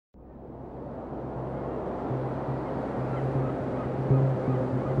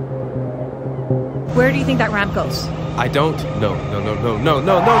Where do you think that ramp goes? I don't. No.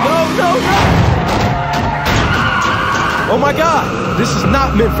 Oh my God! This is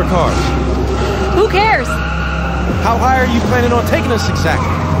not meant for cars. Who cares? How high are you planning on taking us exactly?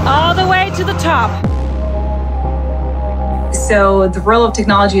 All the way to the top. So the role of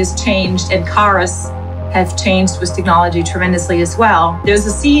technology has changed, and cars have changed with technology tremendously as well. There's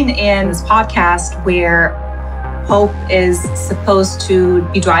a scene in this podcast where Hope is supposed to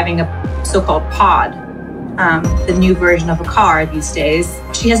be driving a so-called pod, the new version of a car these days.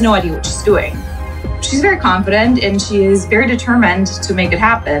 She has no idea what she's doing. She's very confident and she is very determined to make it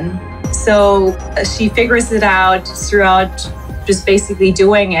happen. So she figures it out throughout just basically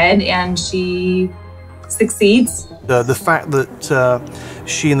doing it, and she succeeds. The fact that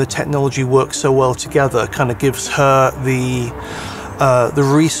she and the technology work so well together kind of gives her the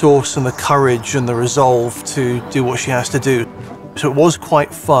resource and the courage and the resolve to do what she has to do. So it was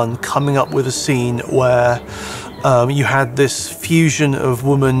quite fun coming up with a scene where you had this fusion of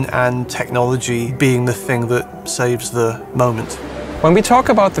woman and technology being the thing that saves the moment. When we talk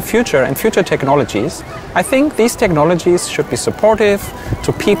about the future and future technologies, I think these technologies should be supportive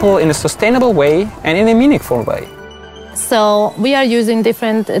to people in a sustainable way and in a meaningful way. So we are using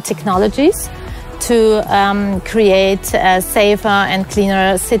different technologies to create safer and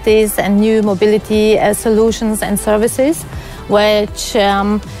cleaner cities and new mobility solutions and services, which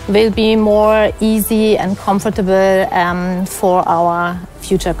will be more easy and comfortable for our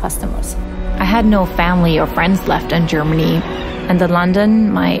future customers. I had no family or friends left in Germany, and the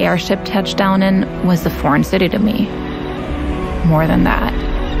London my airship touched down in was a foreign city to me. More than that,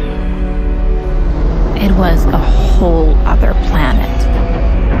 it was a whole other planet.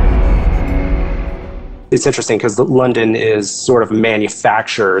 It's interesting because London is sort of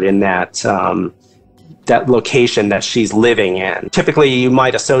manufactured in that that location that she's living in. Typically, you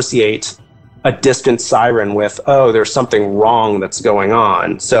might associate a distant siren with, oh, there's something wrong that's going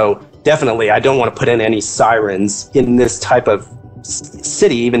on. So definitely, I don't want to put in any sirens in this type of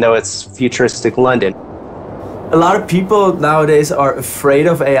city, even though it's futuristic London. A lot of people nowadays are afraid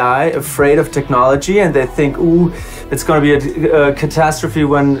of AI, afraid of technology, and they think, ooh, it's going to be a catastrophe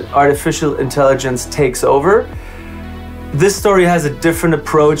when artificial intelligence takes over. This story has a different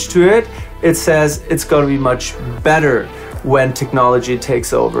approach to it. It says it's going to be much better when technology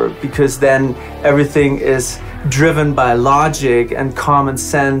takes over, because then everything is driven by logic and common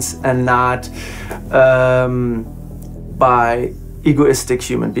sense and not by egoistic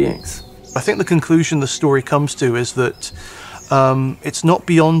human beings. I think the conclusion the story comes to is that it's not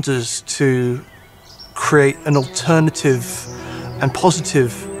beyond us to create an alternative and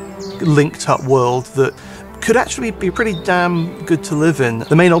positive linked up world that could actually be pretty damn good to live in.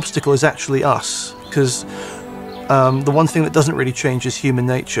 The main obstacle is actually us, because the one thing that doesn't really change is human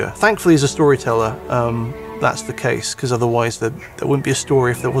nature. Thankfully, as a storyteller, that's the case, because otherwise there wouldn't be a story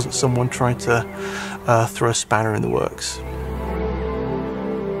if there wasn't someone trying to throw a spanner in the works.